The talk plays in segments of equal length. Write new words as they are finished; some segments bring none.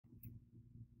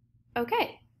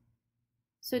Okay,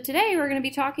 so today we're going to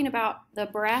be talking about the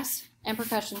brass and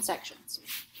percussion sections.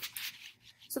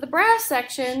 So the brass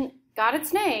section got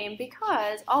its name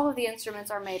because all of the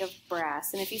instruments are made of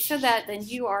brass, and if you said that, then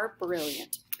you are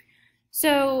brilliant.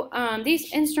 So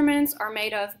these instruments are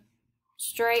made of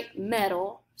straight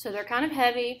metal, so they're kind of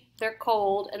heavy, they're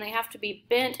cold, and they have to be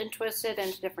bent and twisted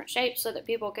into different shapes so that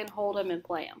people can hold them and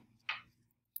play them.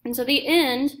 And so the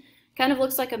end kind of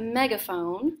looks like a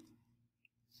megaphone,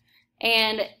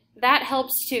 and that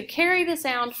helps to carry the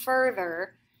sound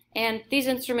further, and these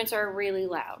instruments are really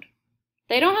loud.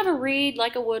 They don't have a reed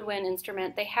like a woodwind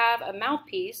instrument. They have a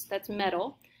mouthpiece that's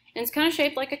metal, and it's kind of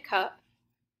shaped like a cup.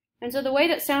 And so the way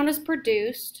that sound is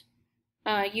produced,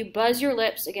 you buzz your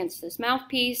lips against this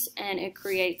mouthpiece, and it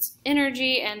creates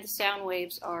energy, and the sound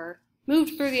waves are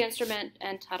moved through the instrument,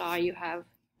 and ta-da, you have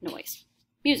noise,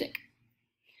 music.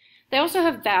 They also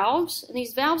have valves, and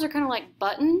these valves are kind of like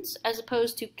buttons as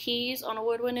opposed to keys on a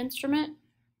woodwind instrument.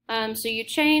 So you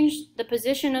change the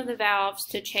position of the valves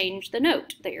to change the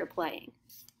note that you're playing.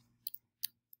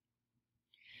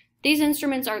 These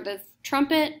instruments are the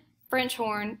trumpet, French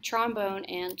horn, trombone,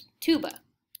 and tuba.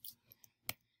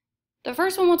 The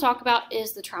first one we'll talk about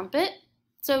is the trumpet.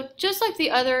 So just like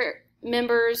the other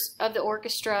members of the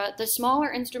orchestra, the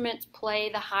smaller instruments play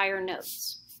the higher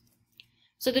notes.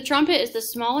 So the trumpet is the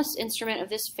smallest instrument of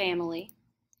this family,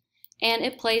 and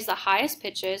it plays the highest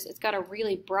pitches. It's got a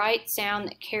really bright sound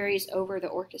that carries over the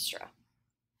orchestra.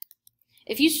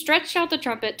 If you stretched out the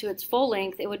trumpet to its full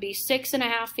length, it would be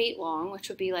 6.5 feet long, which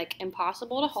would be like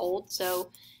impossible to hold,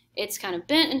 so it's kind of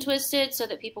bent and twisted so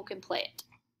that people can play it.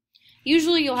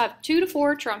 Usually you'll have 2 to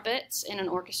 4 trumpets in an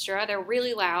orchestra. They're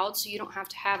really loud, so you don't have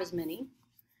to have as many.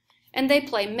 And they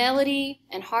play melody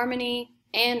and harmony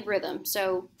and rhythm,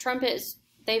 so trumpets,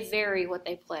 they vary what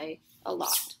they play a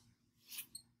lot.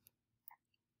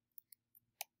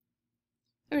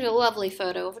 There's a lovely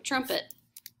photo of a trumpet.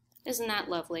 Isn't that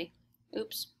lovely?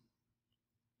 Oops.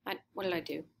 What did I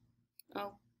do?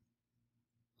 Oh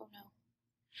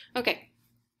no. Okay.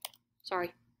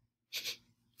 Sorry.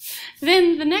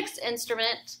 Then the next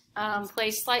instrument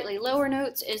plays slightly lower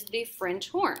notes is the French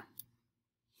horn.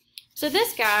 So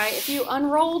this guy, if you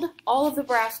unrolled all of the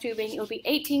brass tubing, it would be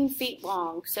 18 feet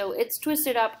long. So it's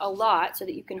twisted up a lot so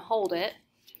that you can hold it.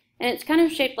 And it's kind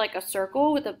of shaped like a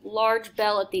circle with a large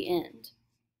bell at the end.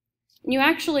 And you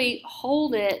actually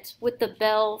hold it with the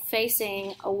bell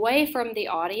facing away from the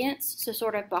audience, so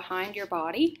sort of behind your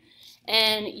body.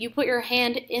 And you put your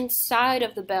hand inside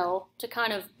of the bell to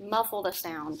kind of muffle the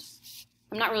sound.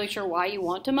 I'm not really sure why you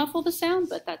want to muffle the sound,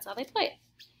 but that's how they play it.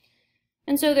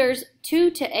 And so there's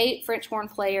 2 to 8 French horn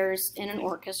players in an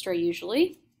orchestra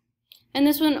usually. And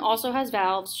this one also has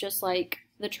valves just like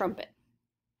the trumpet.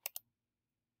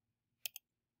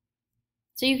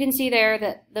 So you can see there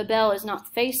that the bell is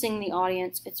not facing the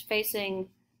audience, it's facing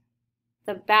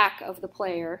the back of the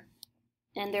player.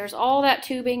 And there's all that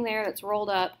tubing there that's rolled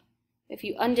up. If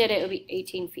you undid it, it would be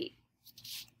 18 feet.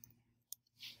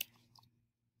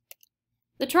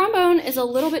 The trombone is a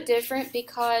little bit different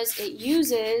because it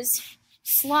uses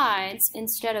slides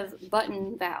instead of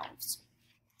button valves.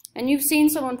 And you've seen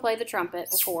someone play the trumpet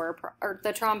before, or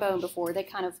the trombone before. They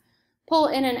kind of pull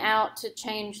in and out to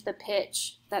change the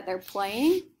pitch that they're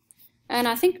playing. And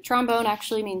I think trombone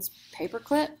actually means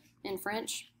paperclip in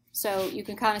French. So you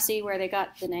can kind of see where they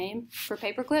got the name for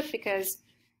paperclip because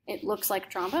it looks like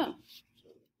trombone.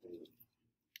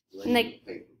 And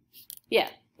yeah,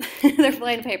 they're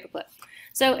playing a paperclip.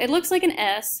 So it looks like an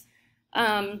S.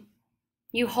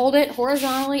 You hold it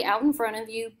horizontally out in front of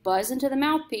you, buzz into the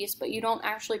mouthpiece, but you don't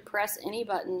actually press any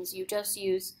buttons. You just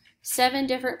use 7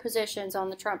 different positions on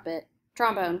the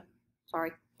trombone,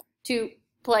 to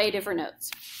play different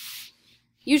notes.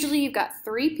 Usually you've got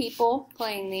 3 people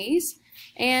playing these,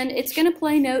 and it's going to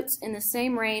play notes in the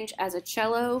same range as a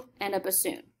cello and a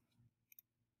bassoon.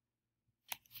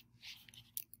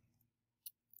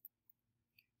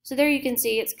 So there you can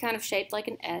see it's kind of shaped like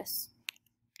an S.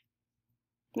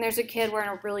 And there's a kid wearing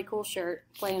a really cool shirt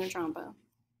playing a trombone.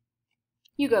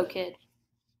 You go, kid.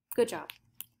 Good job.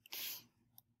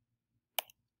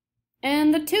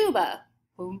 And the tuba.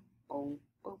 Boom, boom,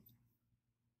 boom.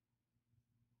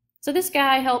 So this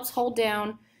guy helps hold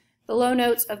down the low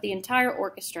notes of the entire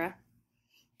orchestra.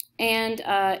 And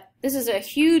this is a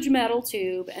huge metal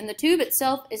tube, and the tube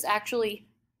itself is actually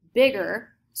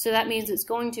bigger, so that means it's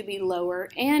going to be lower,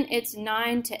 and it's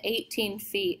 9 to 18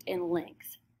 feet in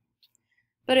length.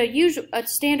 But a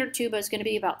standard tuba is going to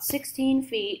be about 16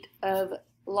 feet of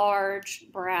large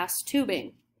brass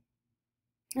tubing.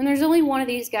 And there's only one of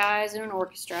these guys in an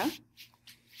orchestra.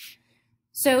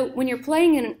 So when you're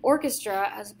playing in an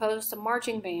orchestra as opposed to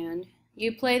marching band,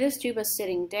 you play this tuba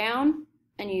sitting down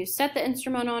and you set the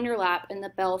instrument on your lap and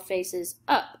the bell faces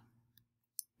up.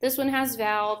 This one has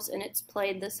valves and it's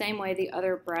played the same way the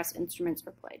other brass instruments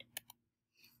are played.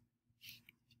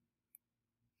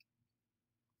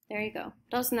 There you go.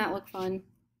 Doesn't that look fun?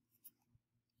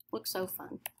 Looks so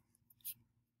fun.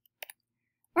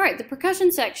 All right, the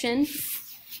percussion section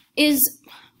is,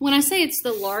 when I say it's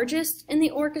the largest in the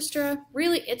orchestra,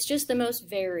 really it's just the most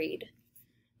varied.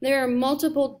 There are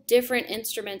multiple different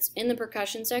instruments in the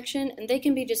percussion section, and they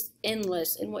can be just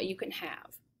endless in what you can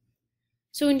have.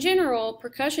 So in general,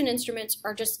 percussion instruments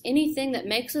are just anything that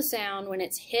makes a sound when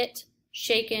it's hit,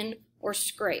 shaken, or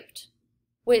scraped.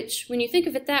 Which, when you think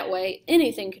of it that way,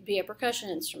 anything could be a percussion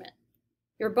instrument.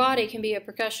 Your body can be a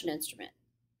percussion instrument.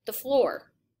 The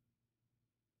floor.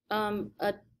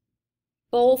 A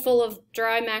bowl full of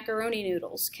dry macaroni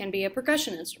noodles can be a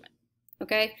percussion instrument.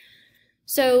 Okay?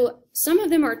 So some of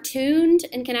them are tuned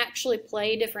and can actually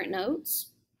play different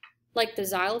notes, like the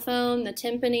xylophone, the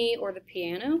timpani, or the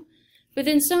piano. But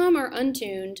then some are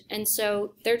untuned, and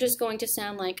so they're just going to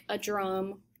sound like a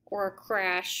drum or a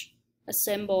crash, a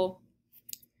cymbal.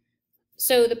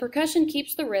 So the percussion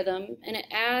keeps the rhythm, and it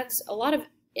adds a lot of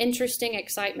interesting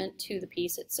excitement to the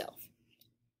piece itself.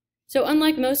 So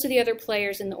unlike most of the other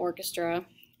players in the orchestra,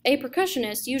 a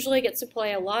percussionist usually gets to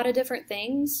play a lot of different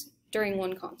things during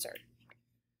one concert.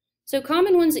 So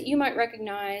common ones that you might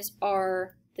recognize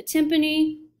are the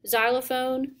timpani,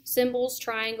 xylophone, cymbals,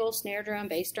 triangle, snare drum,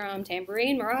 bass drum,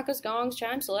 tambourine, maracas, gongs,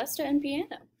 chimes, celesta, and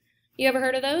piano. You ever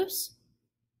heard of those?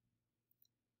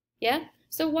 Yeah?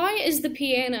 So why is the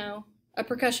piano a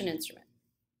percussion instrument?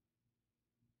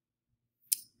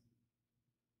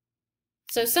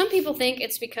 So some people think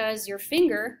it's because your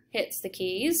finger hits the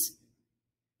keys.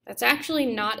 That's actually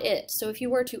not it. So if you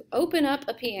were to open up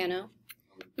a piano,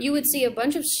 you would see a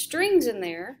bunch of strings in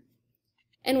there.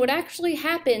 And what actually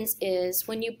happens is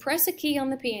when you press a key on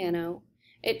the piano,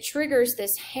 it triggers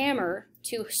this hammer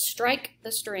to strike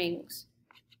the strings.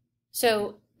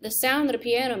 So the sound that a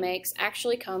piano makes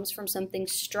actually comes from something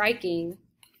striking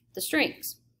the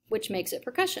strings, which makes it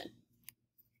percussion.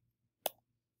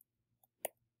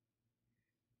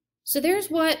 So there's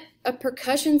what a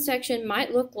percussion section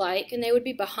might look like, and they would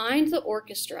be behind the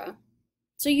orchestra.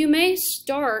 So you may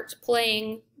start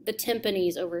playing the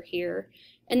timpanis over here,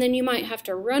 and then you might have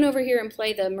to run over here and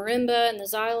play the marimba and the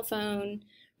xylophone,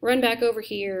 run back over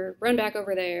here, run back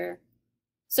over there.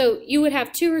 So you would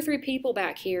have 2 or 3 people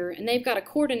back here, and they've got to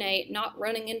coordinate not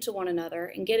running into one another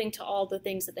and getting to all the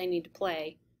things that they need to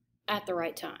play at the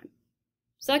right time.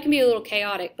 So that can be a little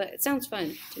chaotic, but it sounds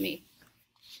fun to me.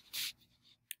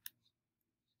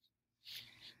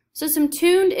 So some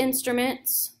tuned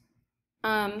instruments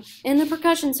in the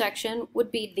percussion section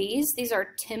would be these. These are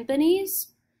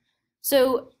timpanis.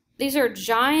 So these are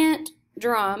giant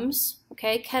drums,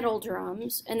 okay, kettle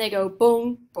drums, and they go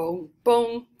boom, boom,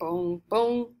 boom, boom,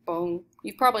 boom, boom.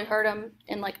 You've probably heard them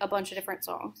in like a bunch of different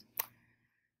songs.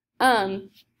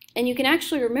 And you can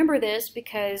actually remember this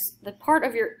because the part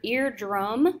of your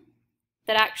eardrum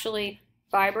that actually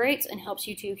vibrates and helps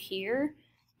you to hear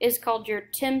is called your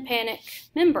tympanic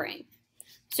membrane.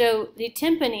 So the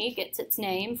timpani gets its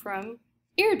name from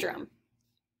eardrum.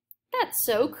 That's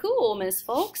so cool, Miss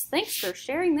Folks. Thanks for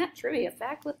sharing that trivia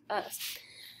fact with us.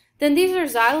 Then these are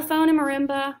xylophone and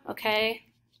marimba, okay?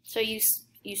 So you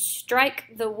strike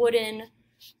the wooden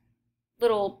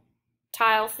little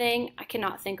tile thing. I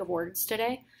cannot think of words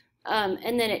today.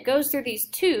 And then it goes through these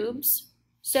tubes.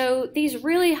 So these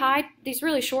really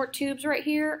short tubes right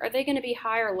here, are they going to be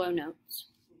high or low notes?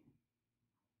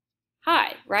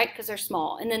 High, right? Because they're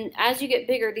small. And then as you get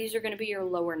bigger, these are going to be your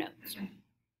lower notes.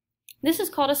 This is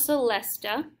called a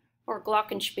celesta, or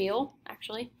glockenspiel,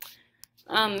 actually.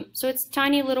 So it's a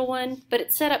tiny little one, but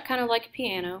it's set up kind of like a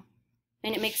piano,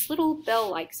 and it makes little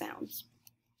bell-like sounds.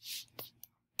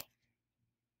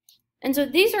 And so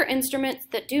these are instruments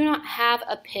that do not have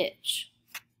a pitch.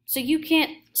 So you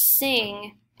can't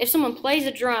sing. If someone plays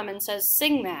a drum and says,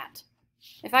 sing that,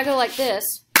 if I go like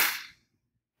this,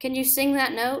 can you sing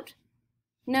that note?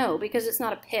 No, because it's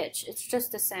not a pitch. It's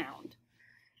just a sound.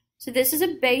 So this is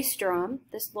a bass drum,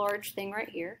 this large thing right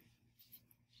here.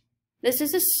 This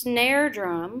is a snare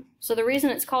drum. So the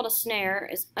reason it's called a snare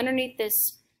is underneath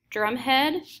this drum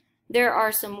head, there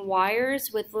are some wires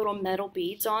with little metal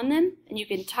beads on them, and you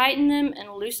can tighten them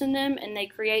and loosen them, and they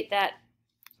create that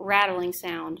rattling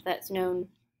sound that's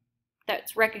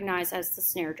recognized as the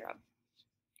snare drum.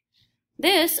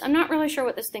 This, I'm not really sure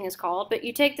what this thing is called, but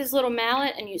you take this little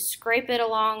mallet and you scrape it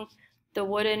along the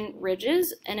wooden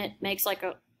ridges, and it makes like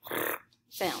a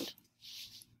sound.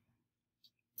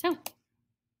 So,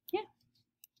 yeah.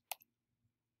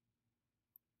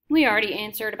 We already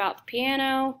answered about the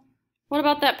piano. What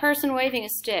about that person waving a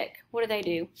stick? What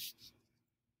do?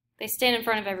 They stand in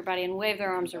front of everybody and wave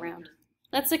their arms around.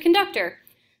 That's the conductor.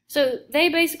 So they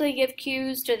basically give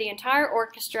cues to the entire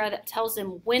orchestra that tells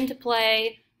them when to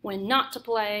play, when not to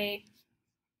play.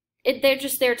 They're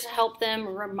just there to help them,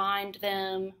 remind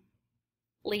them,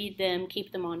 lead them,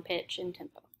 keep them on pitch and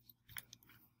tempo.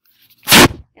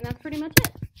 And that's pretty much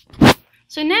it.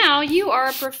 So now you are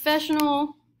a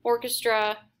professional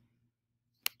orchestra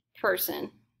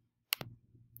person.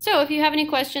 So if you have any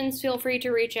questions, feel free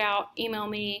to reach out, email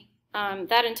me.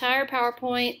 That entire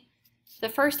PowerPoint, the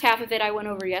first half of it I went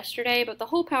over yesterday, but the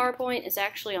whole PowerPoint is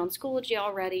actually on Schoology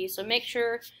already, so make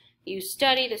sure you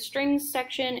study the strings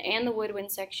section and the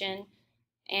woodwind section,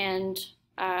 and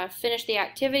finish the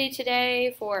activity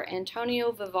today for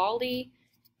Antonio Vivaldi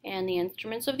and the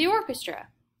instruments of the orchestra.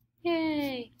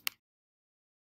 Yay!